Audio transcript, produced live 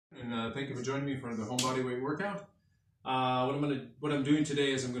and thank you for joining me for the home body weight workout. What I'm doing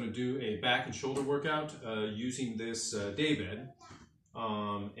today is I'm going to do a back and shoulder workout using this day bed,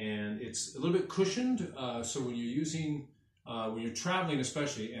 and it's a little bit cushioned. So when you're using, when you're traveling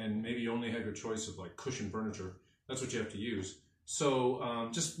especially, and maybe you only have your choice of like cushioned furniture, that's what you have to use. So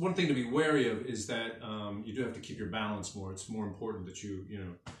just one thing to be wary of is that you do have to keep your balance more. It's more important that you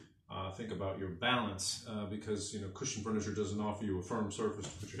think about your balance because cushioned furniture doesn't offer you a firm surface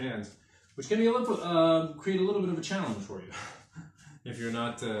to put your hands, which can be create a little bit of a challenge for you if you're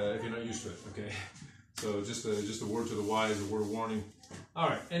not used to it. Okay, so just a word to the wise, a word of warning. All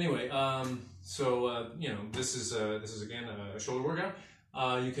right. Anyway, this is again a shoulder workout.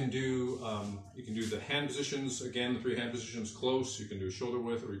 You can do the hand positions again, the 3 hand positions close. You can do shoulder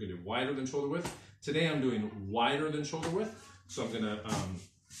width, or you can do wider than shoulder width. Today I'm doing wider than shoulder width, so I'm gonna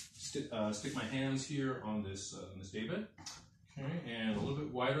stick my hands here on this day bed, okay, and a little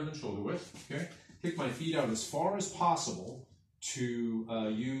bit wider than shoulder width. Okay, take my feet out as far as possible to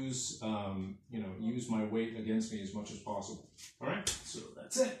use my weight against me as much as possible. All right, so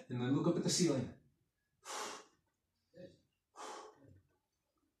that's it, and then look up at the ceiling.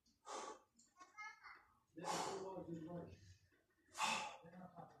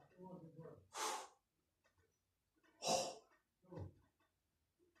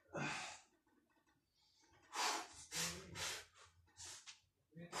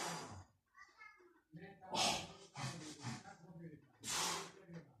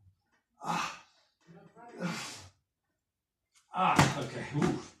 Okay.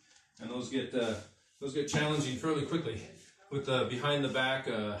 Ooh. And those get challenging fairly quickly with the behind the back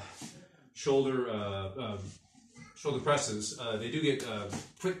shoulder presses. They do get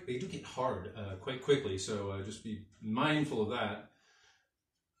hard quite quickly. So just be mindful of that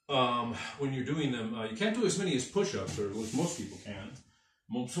when you're doing them. You can't do as many as push-ups, or at least most people can.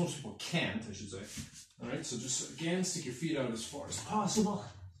 Most people can't, I should say. All right. So just again, stick your feet out as far as possible.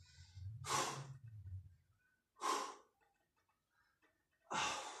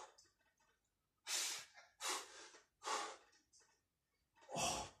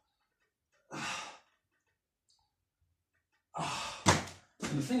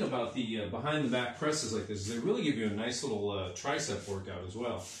 And the thing about the behind the back presses like this is they really give you a nice little tricep workout as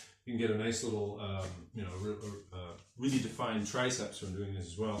well. You can get a nice little, really defined triceps from doing this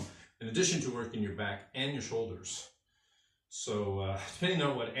as well, in addition to working your back and your shoulders. So depending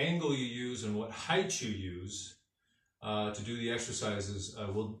on what angle you use and what height you use to do the exercises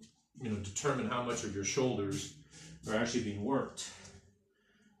will determine how much of your shoulders are actually being worked.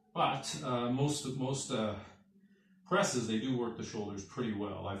 But most presses, they do work the shoulders pretty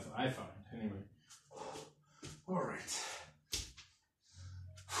well, I find, anyway. All right.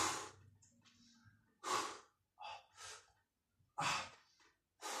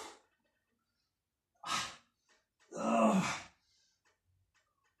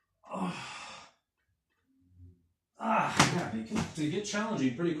 Yeah, they get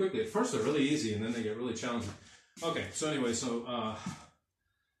challenging pretty quickly. At first they're really easy, and then they get really challenging. Okay, so anyway,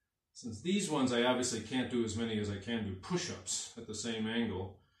 since these ones I obviously can't do as many as I can do push-ups at the same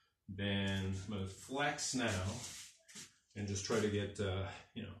angle, then I'm going to flex now and just try to get,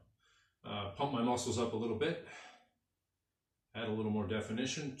 pump my muscles up a little bit, add a little more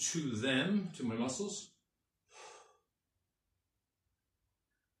definition to my muscles.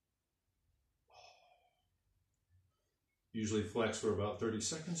 Usually flex for about 30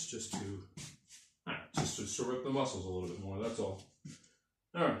 seconds just to stir up the muscles a little bit more, that's all.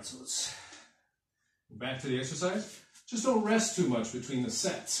 All right, so let's go back to the exercise. Just don't rest too much between the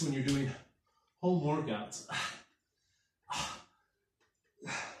sets when you're doing home workouts.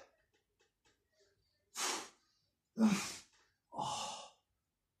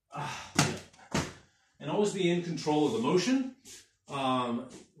 And always be in control of the motion.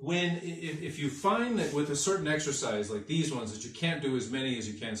 If you find that with a certain exercise like these ones that you can't do as many as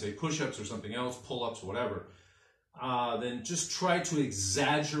you can, say push-ups or something else, pull-ups, whatever, then just try to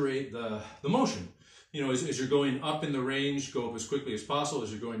exaggerate the motion. As you're going up in the range, go up as quickly as possible.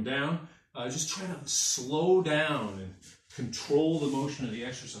 As you're going down, just try to slow down and control the motion of the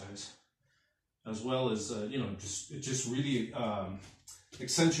exercise, as well as it just really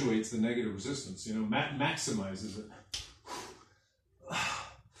accentuates the negative resistance. Maximizes it.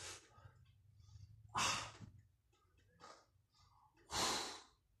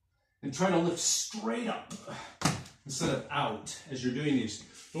 And try to lift straight up instead of out as you're doing these.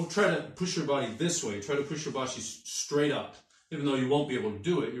 Don't try to push your body this way. Try to push your body straight up. Even though you won't be able to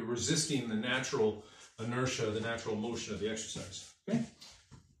do it, you're resisting the natural inertia, the natural motion of the exercise. Okay?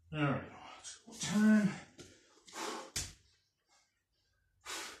 All right. One time.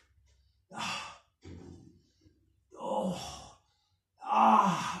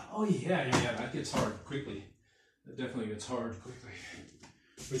 Oh yeah, that gets hard quickly. That definitely gets hard quickly,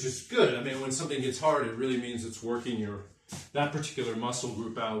 which is good. I mean, when something gets hard, it really means it's working that particular muscle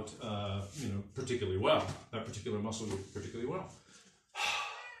group out, particularly well. That particular muscle group particularly well.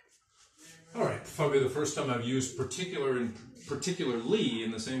 All right, probably the first time I've used particular and particularly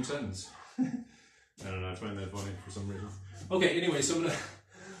in the same sentence. I don't know. I find that funny for some reason. Okay. Anyway, so I'm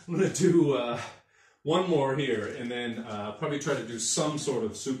gonna do one more here, and then probably try to do some sort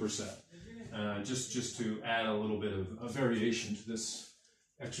of superset, just to add a little bit of a variation to this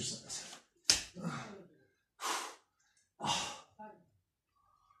exercise.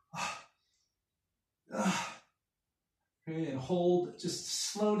 Okay, and hold,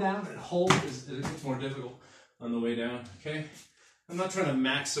 just slow down and hold as it gets more difficult on the way down, okay? I'm not trying to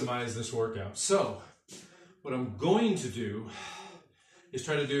maximize this workout. So, what I'm going to do is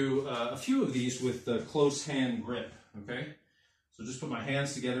try to do a few of these with the close hand grip, okay? So just put my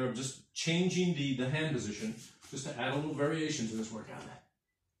hands together. I'm just changing the hand position just to add a little variation to this workout.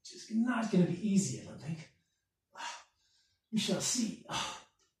 It's just not going to be easy, I don't think. We shall see.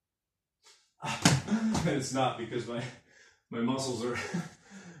 And it's not, because my muscles are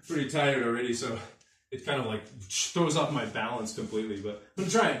pretty tired already, so it kind of like throws off my balance completely. But I'm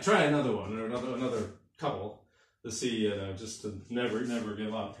gonna try another one, or another couple to see, just to never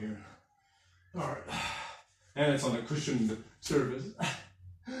give up here. All right, and it's on a cushioned surface.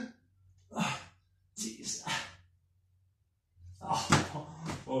 Jeez. Oh,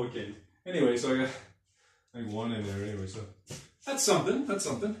 okay. Anyway, so I got like one in there anyway, so that's something. That's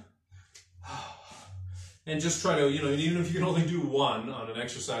something. And just try to, even if you can only do one on an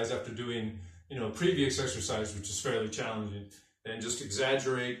exercise after doing, previous exercise, which is fairly challenging, then just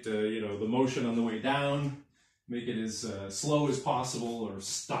exaggerate, the motion on the way down, make it as slow as possible, or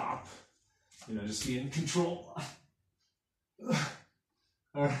stop, just be in control.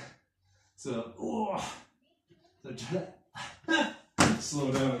 All right, so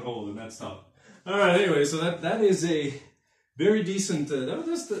slow down and hold, and that's tough. All right, anyway, so that is a very decent,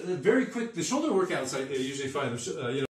 that's very quick. The shoulder workouts I usually find,